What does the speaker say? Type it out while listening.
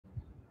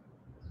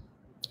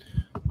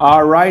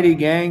All righty,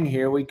 gang.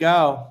 Here we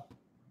go.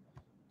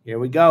 Here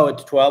we go.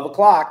 It's 12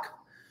 o'clock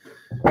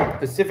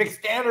Pacific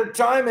Standard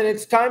Time, and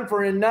it's time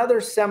for another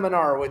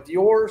seminar with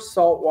your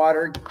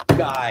saltwater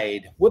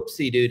guide.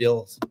 Whoopsie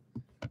doodles.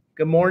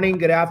 Good morning,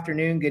 good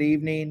afternoon, good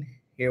evening.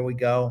 Here we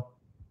go.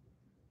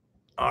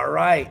 All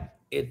right.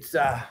 It's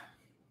we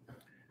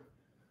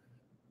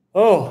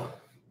got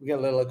a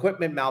little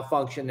equipment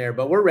malfunction there,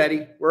 but we're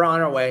ready. We're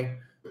on our way.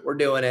 We're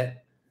doing it.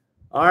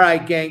 All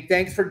right, gang.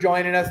 Thanks for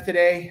joining us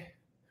today.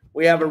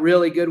 We have a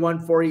really good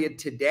one for you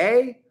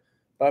today.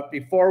 But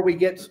before we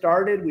get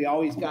started, we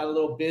always got a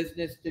little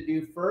business to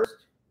do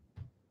first.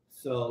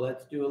 So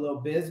let's do a little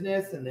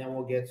business and then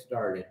we'll get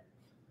started.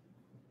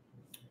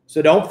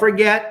 So don't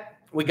forget,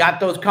 we got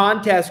those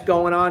contests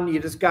going on. You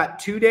just got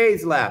 2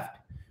 days left.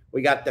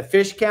 We got the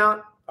fish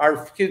count,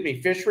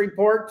 fish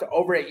report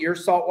over at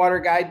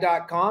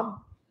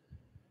yoursaltwaterguide.com.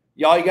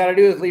 All you got to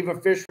do is leave a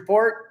fish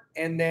report.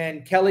 And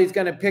then Kelly's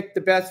going to pick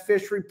the best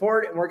fish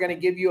report, and we're going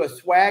to give you a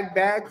swag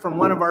bag from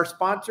one of our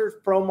sponsors,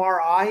 Promar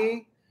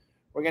Ahi.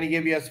 We're going to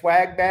give you a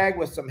swag bag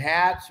with some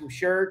hats, some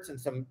shirts, and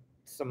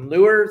some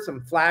lures,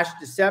 some flash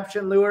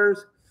deception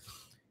lures,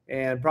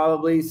 and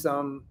probably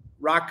some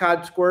rock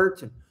cod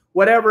squirts and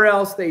whatever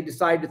else they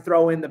decide to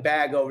throw in the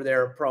bag over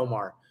there at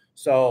Promar.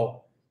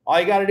 So all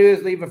you got to do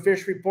is leave a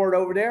fish report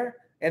over there.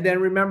 And then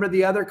remember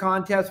the other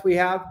contest we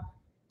have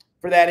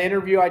for that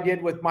interview I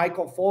did with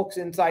Michael Folks,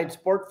 Inside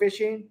Sport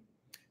Fishing.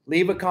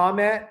 Leave a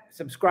comment,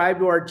 subscribe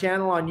to our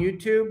channel on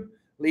YouTube,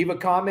 leave a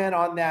comment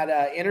on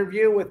that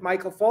interview with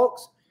Michael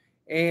Folks,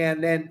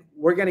 and then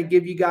we're going to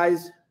give you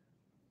guys,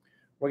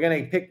 we're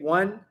going to pick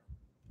one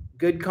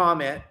good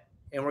comment,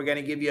 and we're going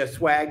to give you a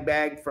swag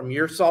bag from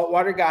Your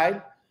Saltwater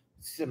Guide,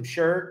 some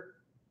shirt,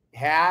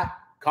 hat,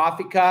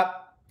 coffee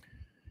cup,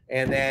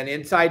 and then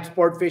Inside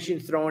Sport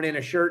Fishing's throwing in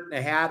a shirt and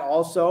a hat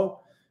also.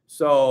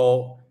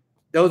 So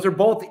those are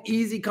both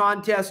easy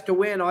contests to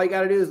win. All you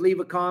got to do is leave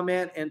a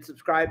comment and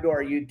subscribe to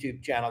our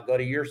YouTube channel. Go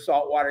to Your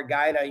Saltwater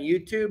Guide on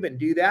YouTube and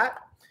do that.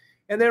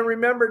 And then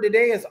remember,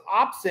 today is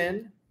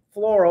OPSIN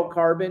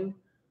Fluorocarbon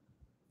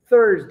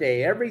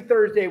Thursday. Every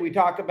Thursday we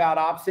talk about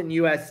OPSIN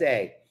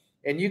USA.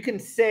 And you can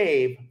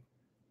save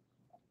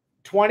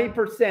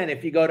 20%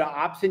 if you go to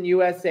OPSIN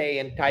USA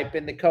and type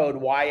in the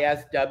code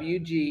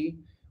YSWG.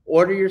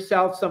 Order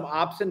yourself some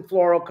OPSIN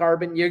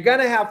Fluorocarbon. You're going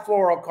to have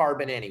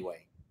fluorocarbon anyway.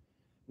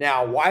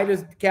 Now, why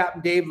does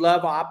Captain Dave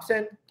love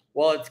OPSIN?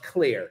 Well, it's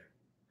clear.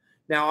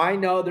 Now, I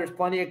know there's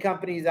plenty of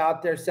companies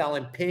out there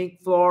selling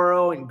pink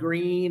fluoro and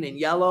green and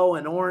yellow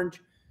and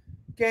orange.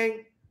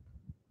 Okay?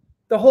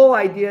 The whole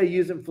idea of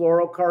using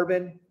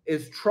fluorocarbon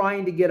is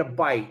trying to get a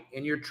bite,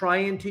 and you're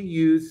trying to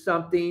use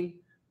something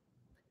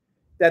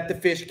that the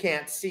fish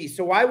can't see.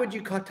 So why would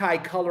you tie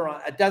color on?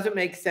 It doesn't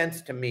make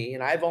sense to me,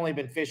 and I've only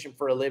been fishing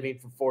for a living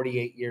for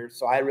 48 years,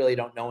 so I really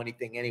don't know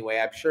anything anyway.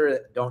 I'm sure I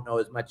don't know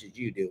as much as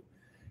you do.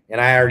 And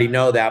I already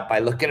know that by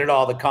looking at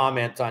all the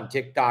comments on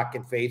TikTok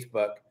and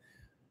Facebook.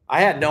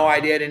 I had no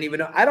idea. I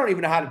don't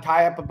even know how to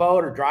tie up a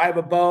boat or drive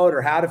a boat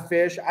or how to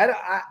fish.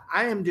 I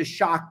am just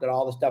shocked at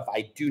all the stuff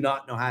I do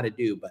not know how to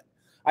do. But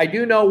I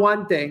do know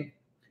one thing.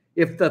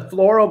 If the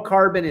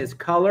fluorocarbon is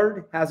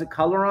colored, has a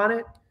color on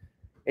it,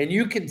 and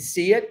you can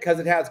see it because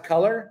it has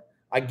color,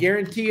 I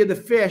guarantee you the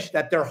fish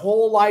that their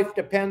whole life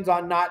depends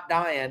on not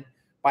dying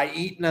by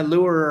eating a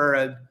lure or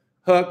a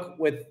hook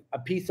with a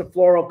piece of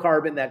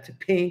fluorocarbon that's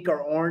pink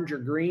or orange or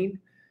green.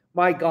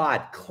 My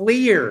God,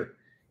 clear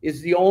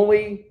is the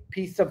only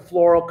piece of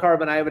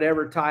fluorocarbon I would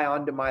ever tie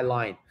onto my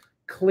line.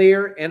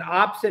 Clear, and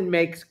OPSIN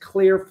makes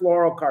clear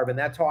fluorocarbon.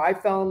 That's how I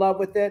fell in love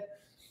with it.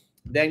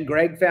 Then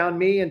Greg found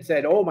me and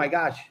said, oh my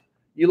gosh,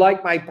 you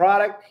like my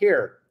product?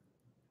 Here,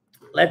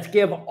 let's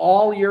give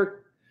all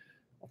your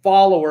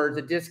followers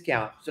a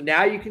discount. So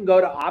now you can go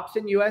to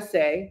OPSIN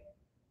USA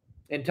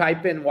and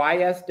type in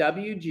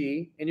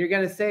YSWG, and you're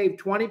going to save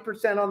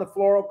 20% on the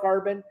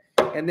fluorocarbon,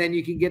 and then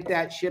you can get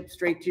that shipped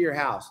straight to your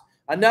house.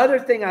 Another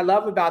thing I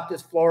love about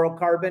this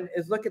fluorocarbon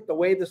is look at the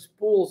way the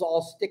spools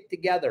all stick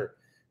together.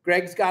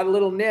 Greg's got a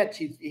little niche.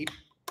 He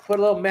put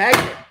a little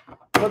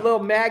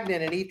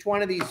magnet in each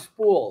one of these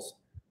spools,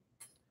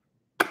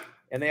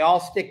 and they all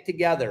stick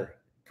together.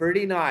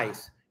 Pretty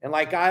nice. And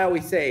like I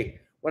always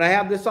say, when I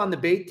have this on the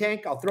bait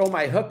tank, I'll throw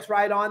my hooks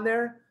right on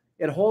there.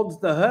 It holds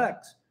the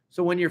hooks.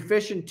 So when you're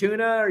fishing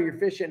tuna or you're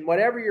fishing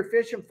whatever you're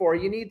fishing for,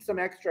 you need some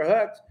extra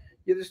hooks.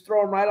 You just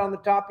throw them right on the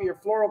top of your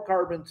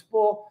fluorocarbon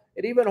spool.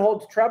 It even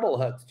holds treble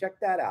hooks.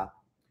 Check that out.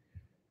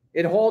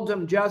 It holds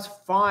them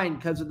just fine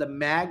because of the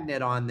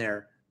magnet on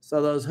there.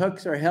 So those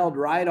hooks are held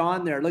right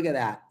on there. Look at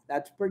that.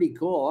 That's pretty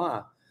cool,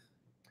 huh?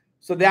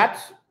 So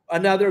that's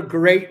another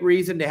great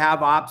reason to have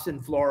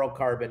OPSIN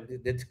fluorocarbon.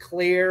 It's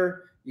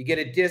clear. You get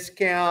a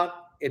discount.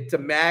 It's a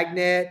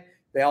magnet.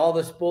 All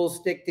the spools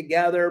stick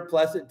together.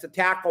 Plus, it's a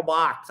tackle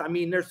box. I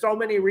mean, there's so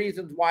many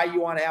reasons why you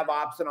want to have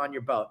OPSIN on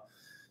your boat.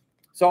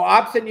 So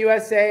OPSIN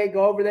USA,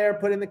 go over there,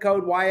 put in the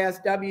code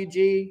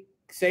YSWG,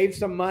 save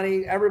some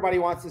money. Everybody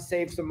wants to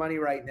save some money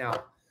right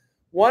now.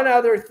 One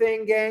other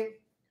thing, gang,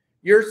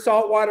 Your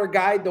Saltwater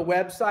Guide, the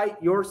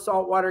website,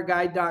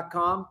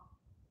 yoursaltwaterguide.com.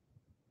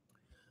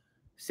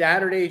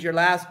 Saturday is your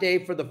last day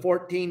for the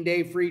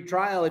 14-day free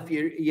trial. If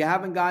you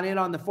haven't gone in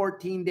on the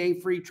 14-day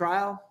free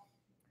trial,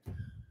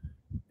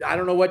 I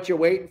don't know what you're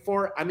waiting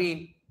for. I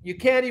mean, you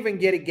can't even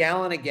get a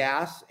gallon of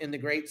gas in the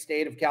great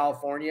state of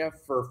California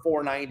for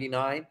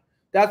 $4.99.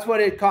 That's what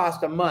it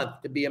costs a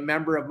month to be a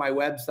member of my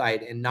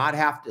website and not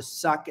have to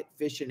suck at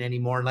fishing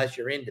anymore unless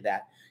you're into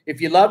that. If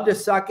you love to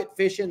suck at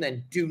fishing,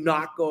 then do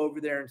not go over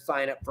there and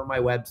sign up for my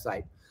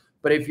website.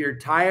 But if you're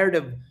tired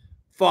of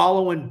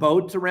following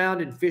boats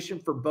around and fishing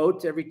for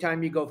boats every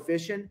time you go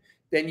fishing,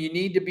 then you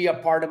need to be a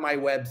part of my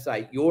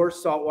website,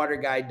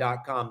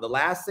 yoursaltwaterguide.com. The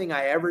last thing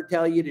I ever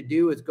tell you to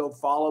do is go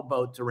follow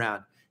boats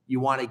around. You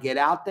want to get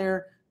out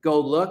there, go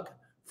look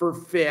for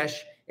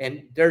fish,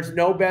 and there's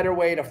no better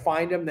way to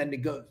find them than to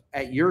go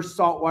at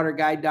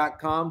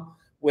yoursaltwaterguide.com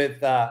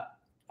with a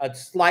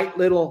slight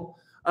little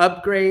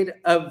upgrade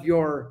of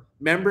your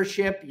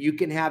membership. You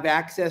can have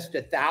access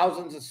to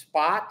thousands of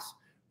spots.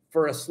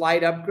 For a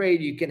slight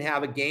upgrade, you can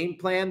have a game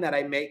plan that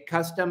I make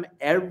custom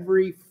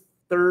every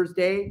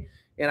Thursday,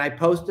 and I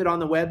post it on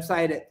the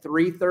website at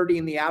 3:30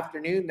 in the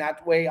afternoon.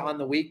 That way on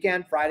the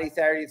weekend, Friday,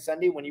 Saturday,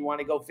 Sunday, when you want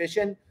to go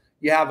fishing,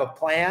 you have a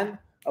plan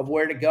of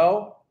where to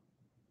go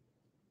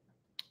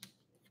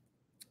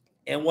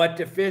and what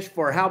to fish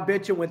for. How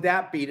bitching would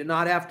that be to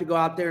not have to go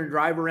out there and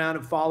drive around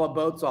and follow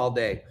boats all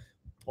day?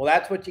 Well,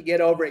 that's what you get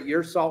over at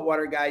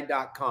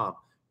yoursaltwaterguide.com.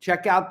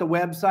 Check out the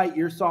website,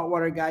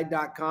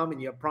 yoursaltwaterguide.com,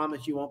 and you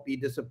promise you won't be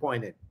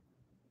disappointed.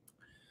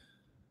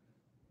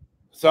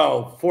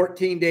 So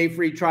 14-day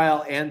free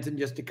trial ends in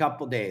just a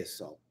couple days.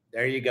 So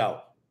there you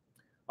go.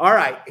 All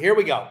right, here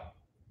we go.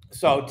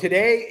 So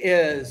today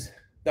is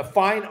the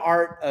fine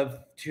art of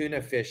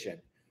tuna fishing.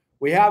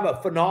 We have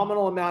a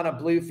phenomenal amount of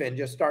bluefin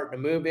just starting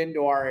to move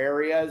into our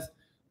areas.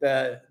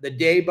 The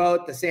day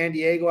boat, the San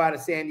Diego out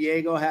of San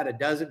Diego, had a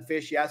dozen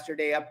fish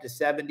yesterday up to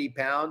 70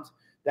 pounds.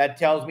 That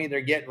tells me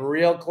they're getting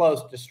real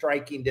close to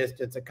striking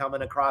distance of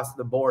coming across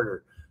the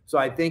border. So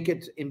I think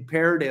it's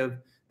imperative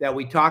that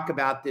we talk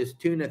about this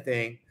tuna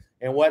thing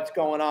and what's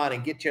going on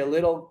and get you a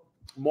little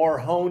more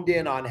honed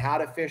in on how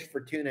to fish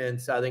for tuna in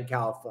Southern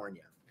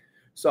California.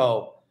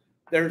 So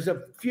there's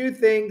a few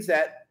things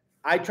that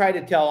I try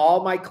to tell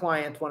all my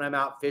clients when I'm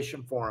out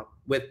fishing for them,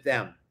 with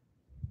them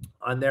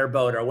on their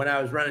boat, or when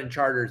I was running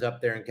charters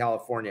up there in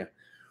California.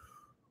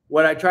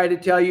 What I try to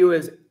tell you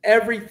is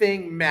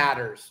everything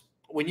matters.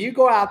 When you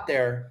go out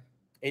there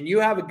and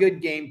you have a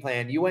good game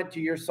plan, you went to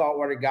your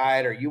saltwater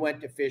guide, or you went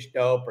to Fish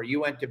Dope, or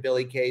you went to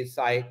Billy K's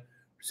site,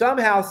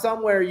 somehow,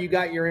 somewhere you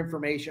got your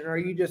information, or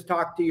you just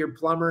talked to your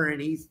plumber and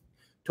he's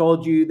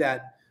told you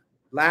that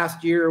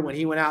last year when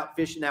he went out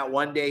fishing that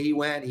one day he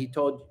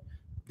told you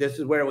this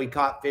is where we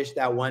caught fish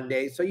that one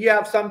day. So you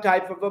have some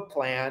type of a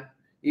plan,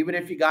 even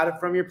if you got it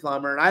from your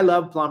plumber. And I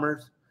love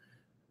plumbers.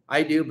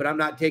 I do, but I'm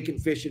not taking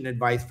fishing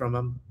advice from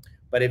them.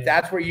 But if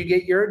that's where you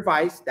get your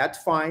advice, that's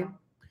fine.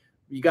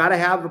 You got to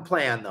have a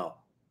plan, though.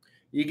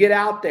 You get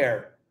out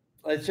there.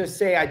 Let's just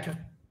say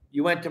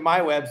you went to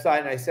my website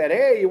and I said,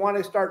 hey, you want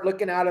to start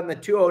looking out on the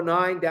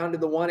 209 down to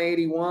the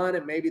 181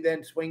 and maybe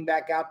then swing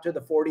back out to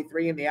the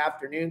 43 in the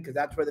afternoon because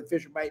that's where the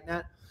fish are biting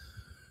at.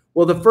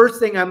 Well, the first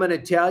thing I'm going to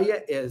tell you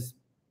is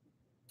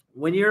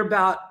when you're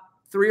about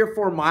 3 or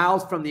 4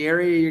 miles from the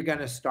area you're going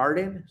to start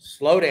in,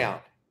 slow down.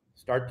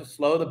 Start to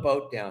slow the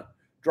boat down.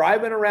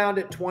 Driving around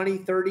at 20,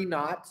 30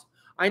 knots.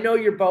 I know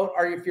your boat,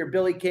 or if you're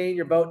Billy Kane,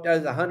 your boat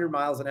does 100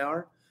 miles an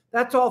hour.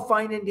 That's all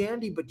fine and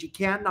dandy, but you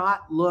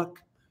cannot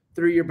look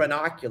through your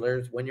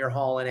binoculars when you're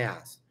hauling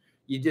ass.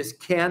 You just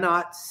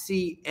cannot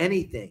see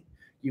anything.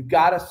 You've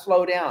got to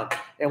slow down.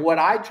 And what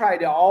I try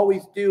to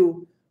always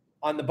do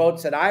on the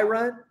boats that I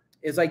run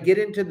is I get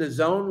into the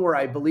zone where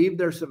I believe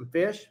there's some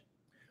fish.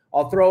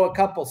 I'll throw a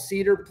couple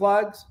cedar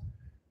plugs,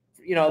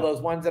 you know,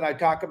 those ones that I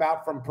talk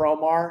about from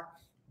Promar,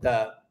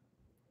 the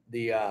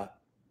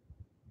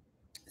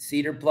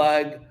cedar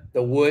plug,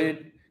 the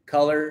wood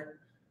color.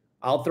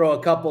 I'll throw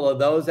a couple of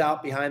those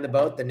out behind the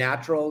boat, the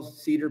natural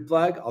cedar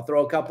plug. I'll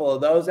throw a couple of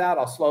those out.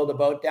 I'll slow the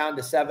boat down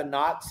to 7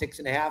 knots,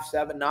 6.5,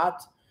 7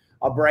 knots.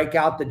 I'll break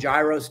out the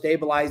gyro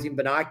stabilizing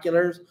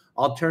binoculars.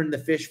 I'll turn the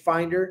fish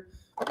finder,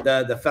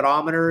 the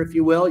photometer, if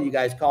you will. You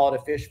guys call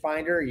it a fish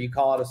finder, or you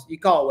call it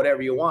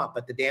whatever you want,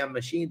 but the damn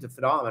machine's a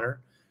photometer.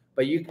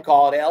 But you can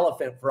call it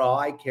elephant for all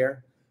I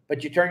care.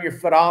 But you turn your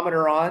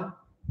photometer on.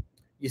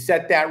 You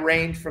set that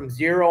range from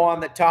 0 on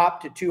the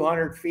top to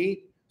 200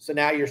 feet. So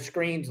now your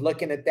screen's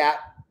looking at that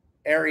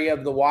area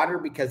of the water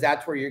because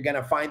that's where you're going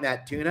to find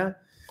that tuna.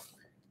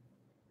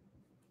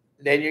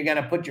 Then you're going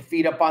to put your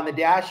feet up on the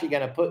dash. You're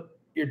going to put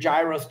your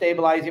gyro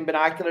stabilizing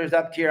binoculars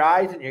up to your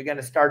eyes, and you're going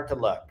to start to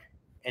look.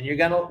 And you're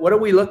going to, what are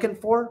we looking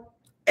for?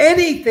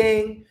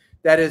 Anything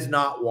that is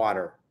not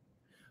water.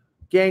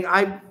 Gang,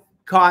 I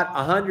caught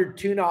 100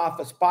 tuna off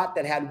a spot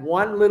that had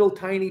one little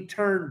tiny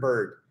tern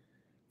bird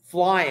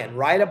flying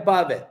right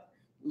above it,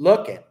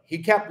 looking. He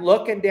kept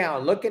looking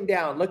down, looking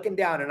down, looking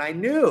down. And I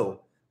knew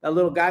that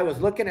little guy was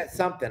looking at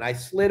something. I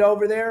slid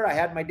over there. I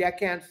had my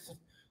deckhands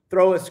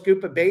throw a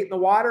scoop of bait in the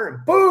water,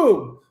 and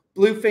boom,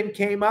 bluefin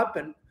came up.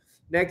 And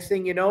next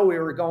thing you know, we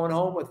were going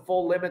home with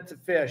full limits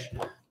of fish.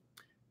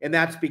 And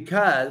that's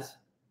because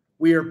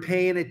we are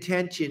paying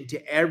attention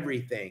to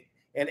everything,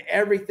 and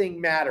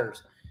everything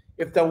matters.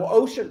 If the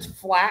ocean's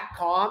flat,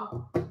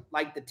 calm,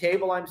 like the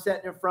table I'm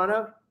sitting in front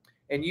of,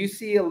 and you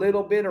see a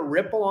little bit of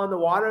ripple on the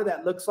water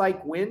that looks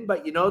like wind,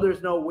 but you know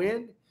there's no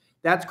wind,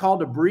 that's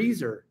called a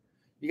breezer.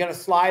 You're going to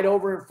slide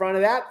over in front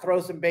of that,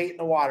 throw some bait in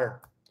the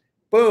water.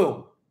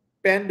 Boom,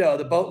 bendo.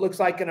 The boat looks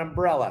like an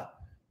umbrella.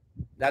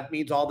 That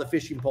means all the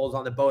fishing poles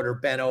on the boat are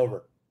bent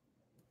over.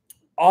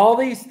 All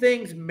these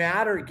things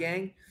matter,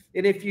 gang.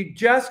 And if you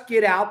just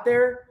get out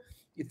there,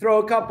 you throw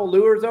a couple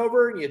lures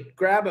over and you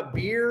grab a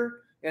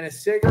beer and a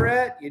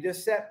cigarette, you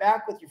just sit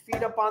back with your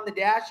feet up on the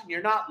dash and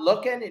you're not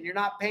looking and you're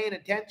not paying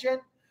attention,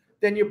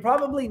 then you're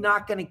probably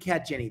not going to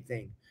catch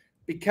anything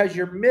because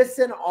you're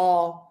missing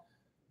all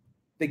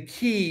the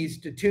keys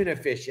to tuna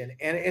fishing.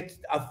 And it's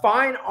a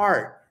fine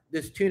art,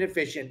 this tuna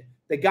fishing.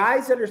 The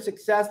guys that are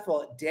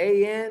successful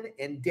day in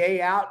and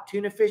day out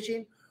tuna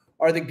fishing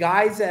are the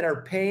guys that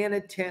are paying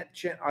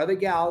attention, are the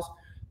gals,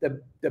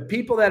 the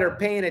people that are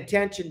paying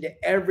attention to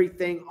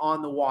everything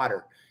on the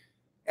water.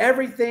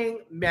 Everything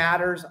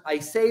matters. I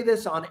say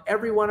this on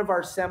every one of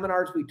our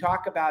seminars we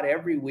talk about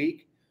every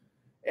week.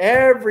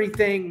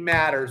 Everything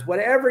matters.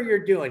 Whatever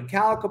you're doing,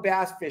 calico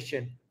bass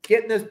fishing,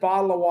 getting this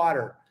bottle of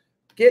water,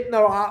 getting the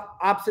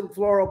OPSIN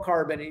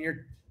fluorocarbon, and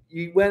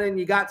you went and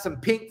you got some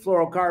pink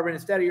fluorocarbon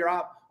instead of your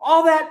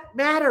all that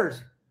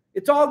matters.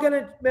 It's all going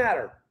to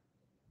matter.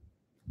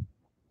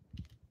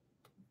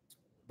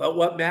 But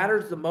what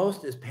matters the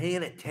most is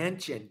paying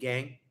attention,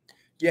 gang.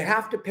 You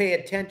have to pay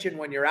attention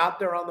when you're out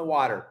there on the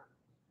water.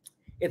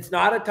 It's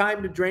not a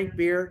time to drink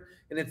beer,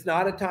 and it's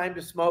not a time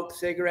to smoke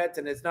cigarettes,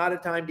 and it's not a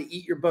time to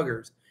eat your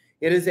boogers.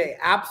 It is an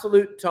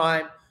absolute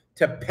time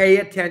to pay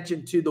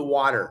attention to the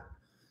water.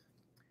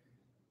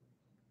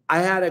 I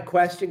had a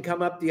question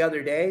come up the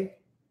other day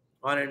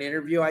on an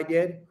interview I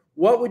did.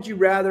 What would you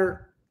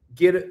rather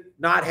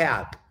not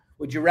have?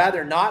 Would you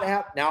rather not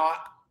have? Now,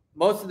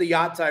 most of the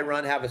yachts I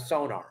run have a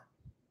sonar.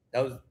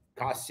 Those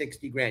cost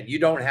 60 grand. You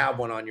don't have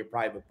one on your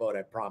private boat,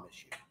 I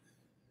promise you.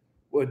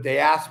 Would they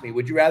ask me,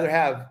 would you rather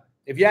have,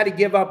 if you had to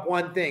give up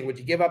one thing, would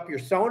you give up your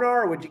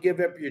sonar or would you give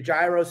up your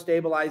gyro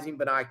stabilizing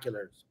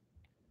binoculars?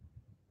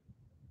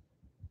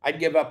 I'd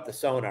give up the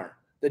sonar.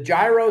 The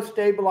gyro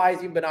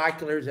stabilizing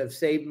binoculars have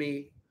saved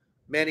me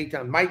many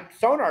times. My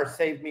sonar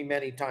saved me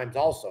many times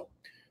also.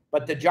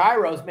 But the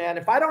gyros, man,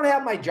 if I don't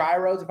have my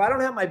gyros, if I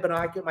don't have my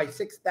binoculars, my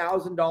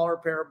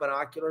 $6,000 pair of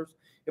binoculars,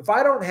 if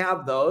I don't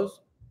have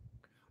those,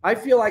 I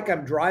feel like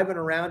I'm driving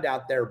around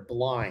out there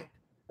blind.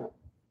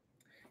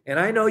 And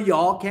I know you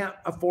all can't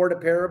afford a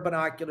pair of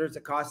binoculars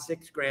that cost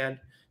 $6 grand.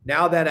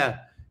 Now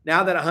that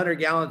 100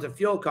 gallons of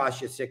fuel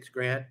costs you $6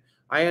 grand,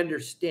 I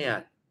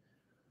understand.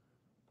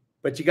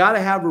 But you got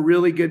to have a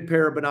really good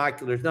pair of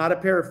binoculars, not a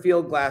pair of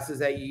field glasses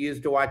that you use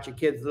to watch a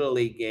kid's Little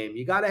League game.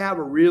 You got to have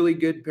a really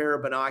good pair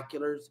of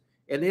binoculars,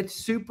 and it's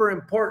super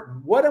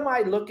important. What am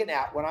I looking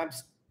at when I'm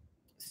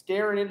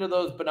staring into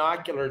those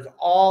binoculars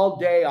all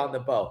day on the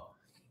boat?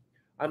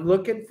 I'm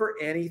looking for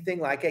anything,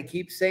 like I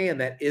keep saying,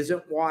 that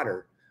isn't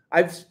water.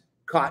 I've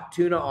caught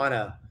tuna on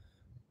a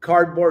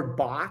cardboard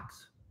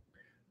box.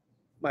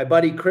 My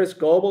buddy Chris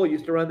Goebel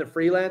used to run the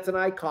Freelance, and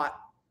I caught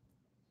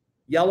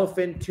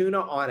yellowfin tuna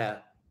on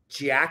a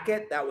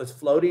jacket that was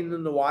floating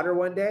in the water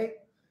one day.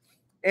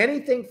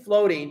 Anything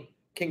floating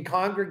can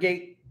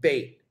congregate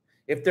bait.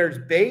 If there's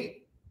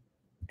bait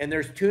and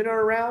there's tuna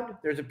around,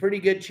 there's a pretty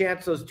good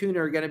chance those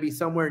tuna are going to be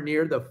somewhere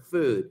near the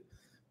food.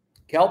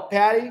 Kelp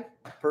patty,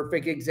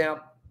 perfect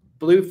example.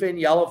 Bluefin,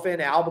 yellowfin,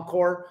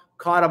 albacore,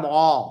 caught them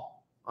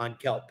all on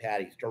kelp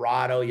patties.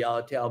 Dorado,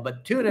 yellowtail.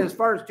 But tuna, as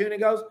far as tuna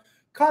goes,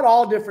 caught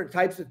all different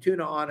types of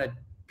tuna on a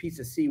piece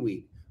of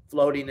seaweed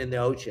floating in the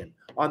ocean.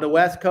 On the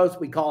West Coast,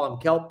 we call them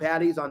kelp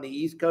patties. On the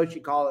East Coast, you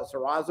call it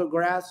sargasso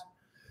grass.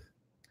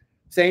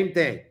 Same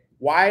thing.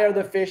 Why are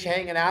the fish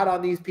hanging out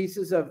on these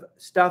pieces of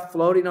stuff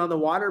floating on the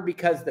water?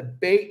 Because the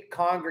bait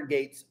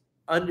congregates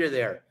under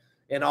there.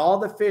 And all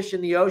the fish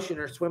in the ocean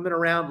are swimming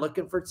around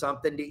looking for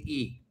something to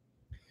eat.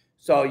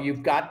 So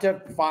you've got to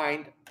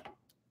find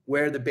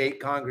where the bait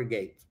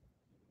congregates.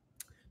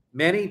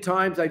 Many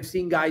times I've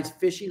seen guys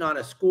fishing on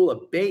a school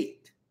of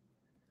bait.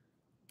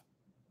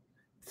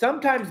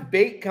 Sometimes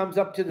bait comes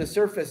up to the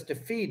surface to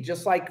feed,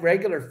 just like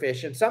regular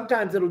fish. And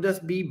sometimes it'll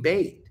just be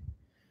bait.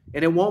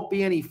 And it won't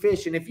be any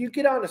fish. And if you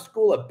get on a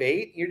school of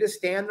bait, you're just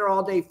standing there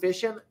all day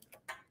fishing,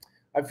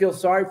 I feel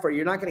sorry for you.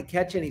 You're not going to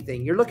catch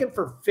anything. You're looking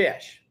for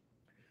fish.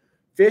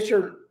 Fish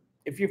are,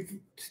 if you're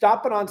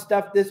stopping on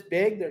stuff this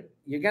big,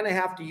 you're going to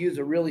have to use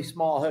a really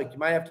small hook. You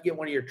might have to get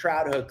one of your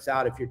trout hooks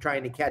out if you're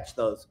trying to catch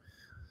those.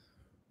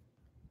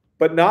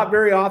 But not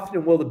very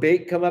often will the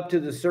bait come up to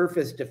the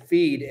surface to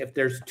feed if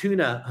there's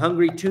tuna,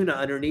 hungry tuna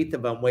underneath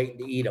of them waiting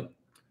to eat them.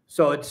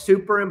 So it's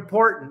super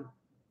important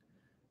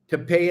to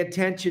pay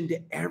attention to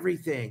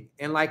everything.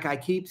 And like I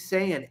keep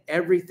saying,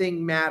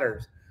 everything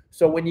matters.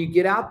 So when you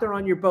get out there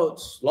on your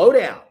boat, slow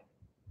down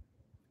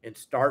and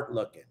start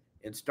looking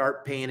and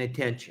start paying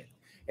attention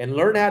and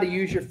learn how to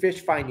use your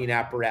fish finding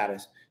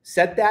apparatus.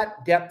 Set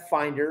that depth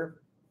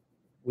finder.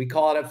 We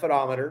call it a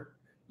photometer.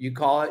 You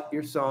call it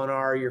your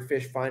sonar, your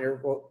fish finder,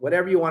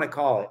 whatever you want to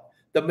call it.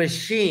 The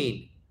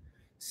machine,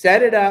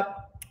 set it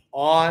up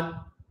on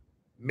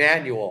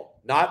manual,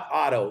 not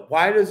auto.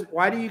 Why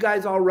do you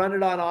guys all run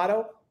it on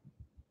auto?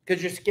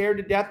 Because you're scared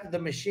to death of the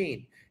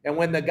machine. And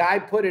when the guy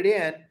put it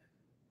in,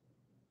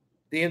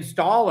 the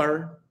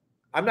installer,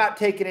 I'm not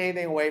taking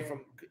anything away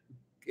from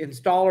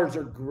installers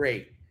are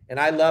great. And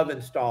I love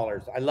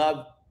installers. I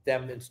love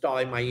them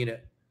installing my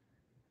unit.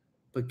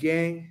 But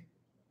gang,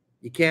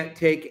 you can't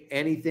take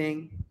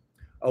anything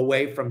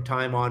away from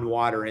time on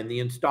water. And the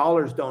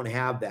installers don't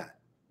have that.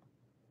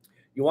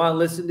 You want to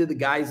listen to the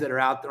guys that are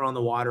out there on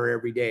the water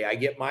every day. I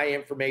get my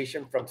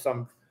information from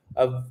some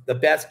of the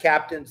best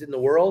captains in the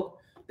world.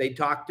 They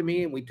talk to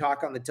me and we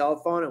talk on the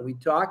telephone and we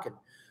talk. And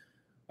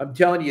I'm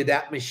telling you,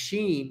 that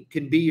machine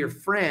can be your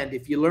friend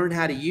if you learn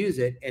how to use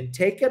it and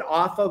take it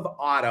off of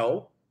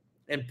auto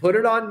and put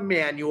it on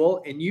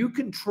manual, and you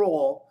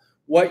control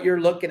what you're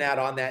looking at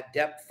on that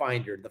depth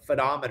finder, the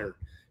photometer.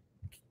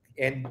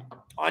 And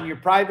on your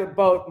private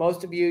boat,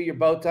 most of you, your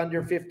boat's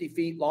under 50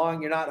 feet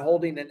long. You're not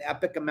holding an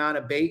epic amount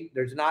of bait.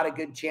 There's not a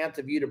good chance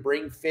of you to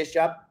bring fish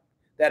up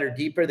that are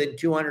deeper than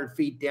 200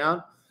 feet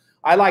down.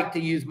 I like to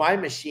use my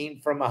machine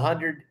from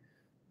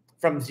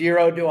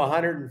 0 to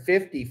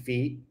 150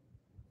 feet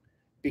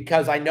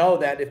because I know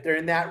that if they're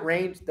in that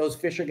range, those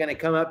fish are going to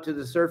come up to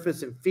the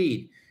surface and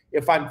feed.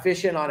 If I'm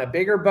fishing on a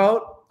bigger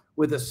boat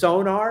with a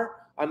sonar,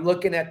 I'm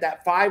looking at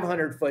that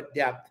 500-foot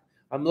depth.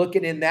 I'm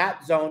looking in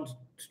that zone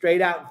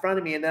straight out in front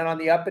of me. And then on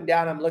the up and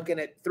down, I'm looking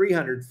at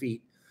 300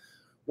 feet.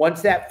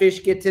 Once that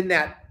fish gets in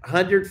that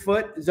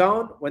 100-foot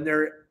zone, when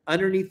they're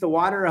underneath the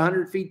water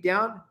 100 feet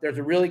down, there's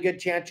a really good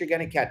chance you're going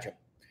to catch them.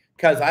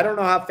 Because I don't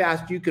know how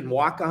fast you can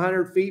walk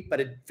 100 feet,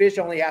 but a fish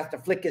only has to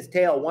flick his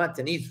tail once,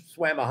 and he's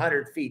swam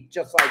 100 feet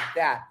just like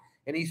that.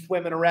 And he's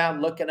swimming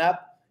around looking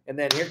up, and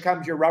then here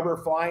comes your rubber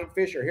flying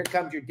fish, or here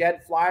comes your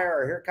dead flyer,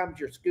 or here comes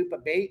your scoop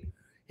of bait.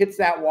 Hits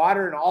that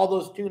water, and all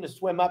those tuna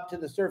swim up to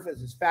the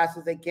surface as fast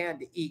as they can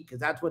to eat, because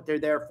that's what they're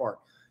there for,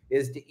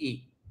 is to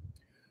eat.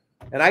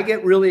 And I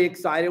get really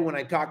excited when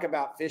I talk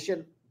about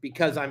fishing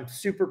because I'm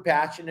super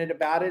passionate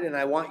about it, and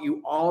I want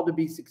you all to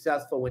be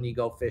successful when you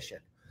go fishing.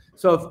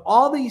 So if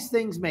all these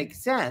things make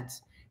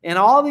sense and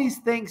all these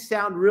things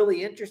sound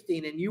really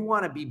interesting and you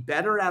want to be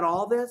better at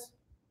all this,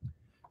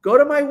 go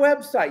to my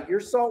website,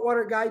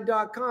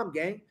 yoursaltwaterguide.com,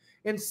 gang,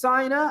 and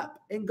sign up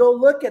and go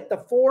look at the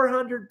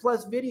 400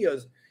 plus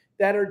videos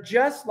that are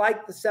just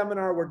like the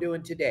seminar we're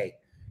doing today.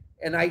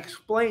 And I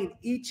explain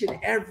each and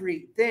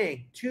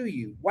everything to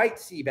you: white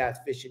sea bass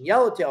fishing,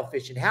 yellowtail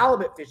fishing,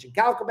 halibut fishing,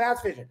 calico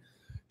bass fishing,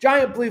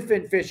 giant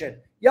bluefin fishing,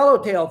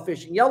 yellowtail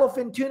fishing,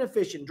 yellowfin tuna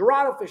fishing,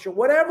 dorado fishing,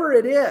 whatever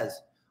it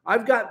is.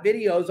 I've got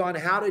videos on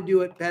how to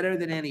do it better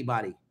than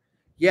anybody.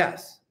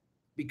 Yes,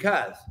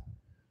 because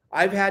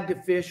I've had to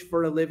fish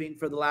for a living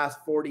for the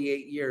last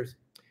 48 years,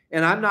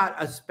 and I'm not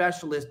a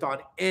specialist on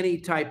any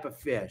type of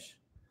fish.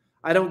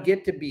 I don't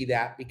get to be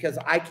that because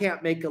I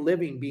can't make a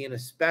living being a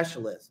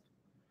specialist.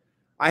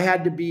 I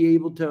had to be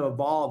able to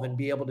evolve and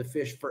be able to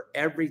fish for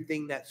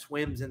everything that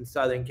swims in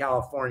Southern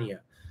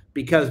California,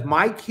 because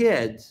my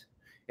kids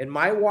and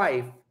my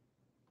wife,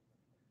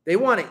 they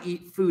want to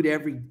eat food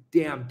every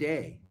damn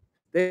day.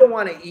 They don't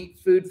want to eat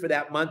food for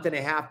that month and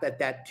a half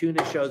that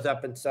tuna shows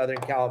up in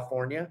Southern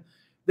California.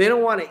 They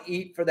don't want to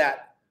eat for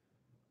that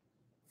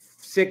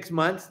 6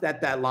 months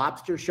that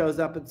lobster shows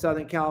up in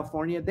Southern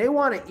California. They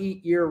want to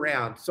eat year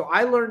round. So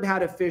I learned how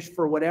to fish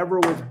for whatever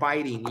was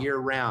biting year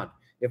round.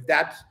 If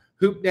that's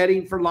hoop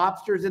netting for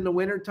lobsters in the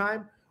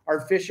wintertime,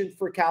 or fishing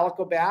for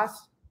calico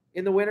bass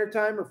in the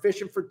wintertime, or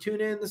fishing for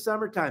tuna in the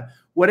summertime,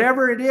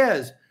 whatever it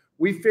is,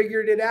 we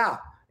figured it out.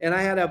 And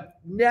I had a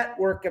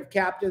network of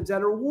captains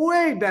that are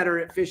way better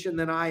at fishing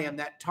than I am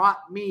that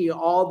taught me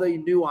all the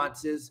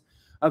nuances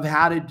of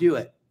how to do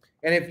it.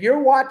 And if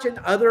you're watching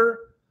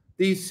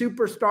these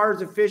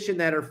superstars of fishing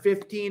that are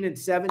 15 and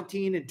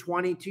 17 and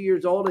 22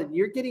 years old, and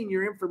you're getting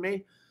your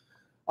information,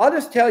 I'll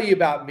just tell you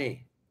about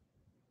me.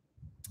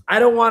 I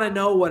don't want to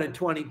know what a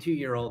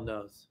 22-year-old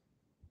knows.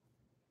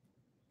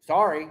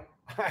 Sorry.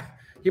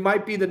 You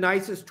might be the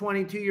nicest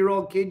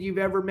 22-year-old kid you've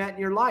ever met in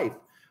your life,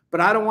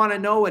 but I don't want to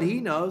know what he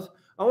knows.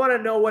 I want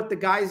to know what the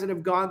guys that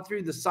have gone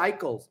through the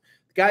cycles,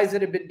 the guys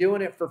that have been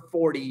doing it for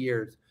 40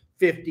 years,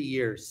 50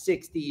 years,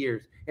 60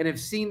 years, and have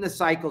seen the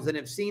cycles and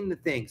have seen the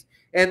things.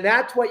 And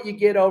that's what you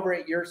get over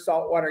at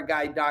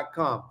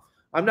yoursaltwaterguide.com.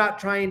 I'm not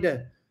trying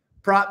to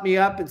prop me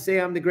up and say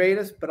I'm the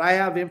greatest, but I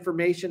have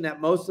information that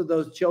most of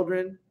those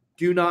children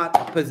do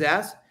not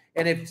possess.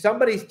 And if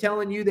somebody's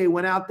telling you they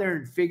went out there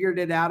and figured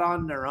it out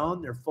on their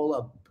own, they're full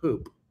of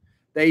poop.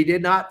 They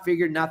did not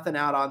figure nothing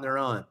out on their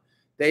own.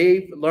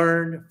 They've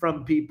learned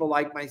from people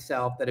like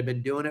myself that have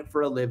been doing it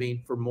for a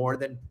living for more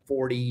than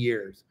 40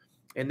 years.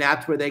 And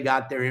that's where they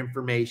got their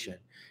information.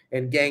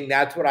 And gang,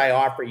 that's what I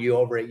offer you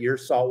over at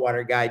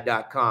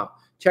yoursaltwaterguide.com.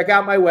 Check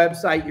out my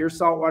website,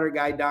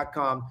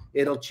 yoursaltwaterguide.com.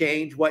 It'll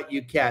change what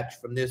you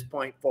catch from this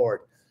point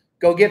forward.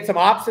 Go get some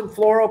OPSIN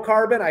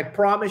fluorocarbon. I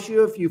promise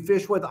you, if you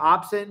fish with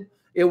OPSIN,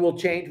 it will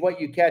change what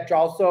you catch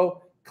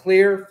also.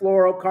 Clear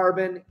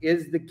fluorocarbon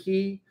is the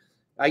key.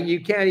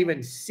 You can't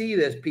even see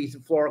this piece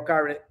of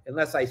fluorocarbon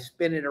unless I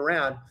spin it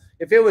around.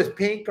 If it was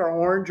pink or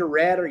orange or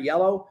red or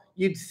yellow,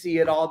 you'd see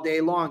it all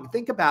day long.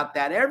 Think about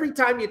that. Every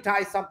time you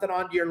tie something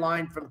onto your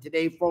line from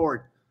today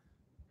forward,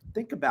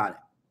 think about it.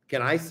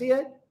 Can I see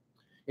it?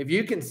 If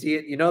you can see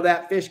it, you know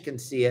that fish can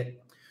see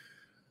it.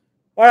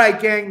 All right,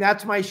 gang,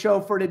 that's my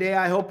show for today.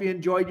 I hope you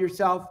enjoyed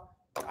yourself.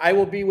 I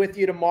will be with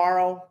you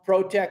tomorrow,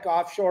 ProTech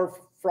Offshore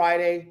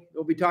Friday.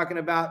 We'll be talking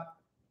about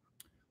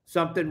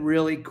something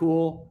really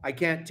cool. I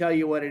can't tell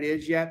you what it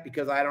is yet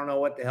because I don't know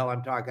what the hell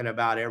I'm talking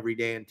about every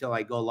day until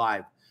I go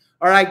live.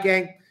 All right,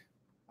 gang.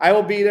 I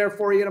will be there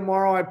for you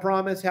tomorrow. I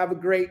promise. Have a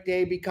great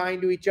day. Be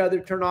kind to each other.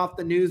 Turn off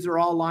the news. They're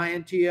all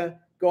lying to you.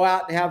 Go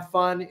out and have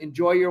fun.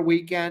 Enjoy your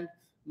weekend.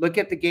 Look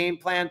at the game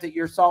plans at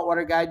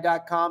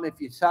yoursaltwaterguide.com. If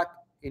you suck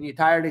and you're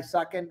tired of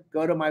sucking,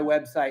 go to my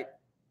website,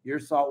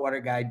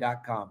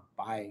 yoursaltwaterguide.com.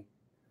 Bye.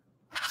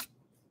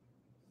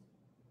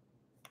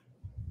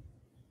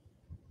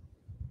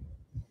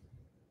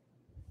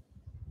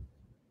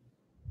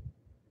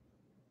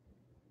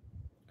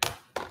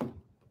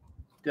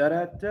 Da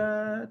da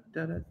da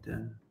da da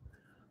da.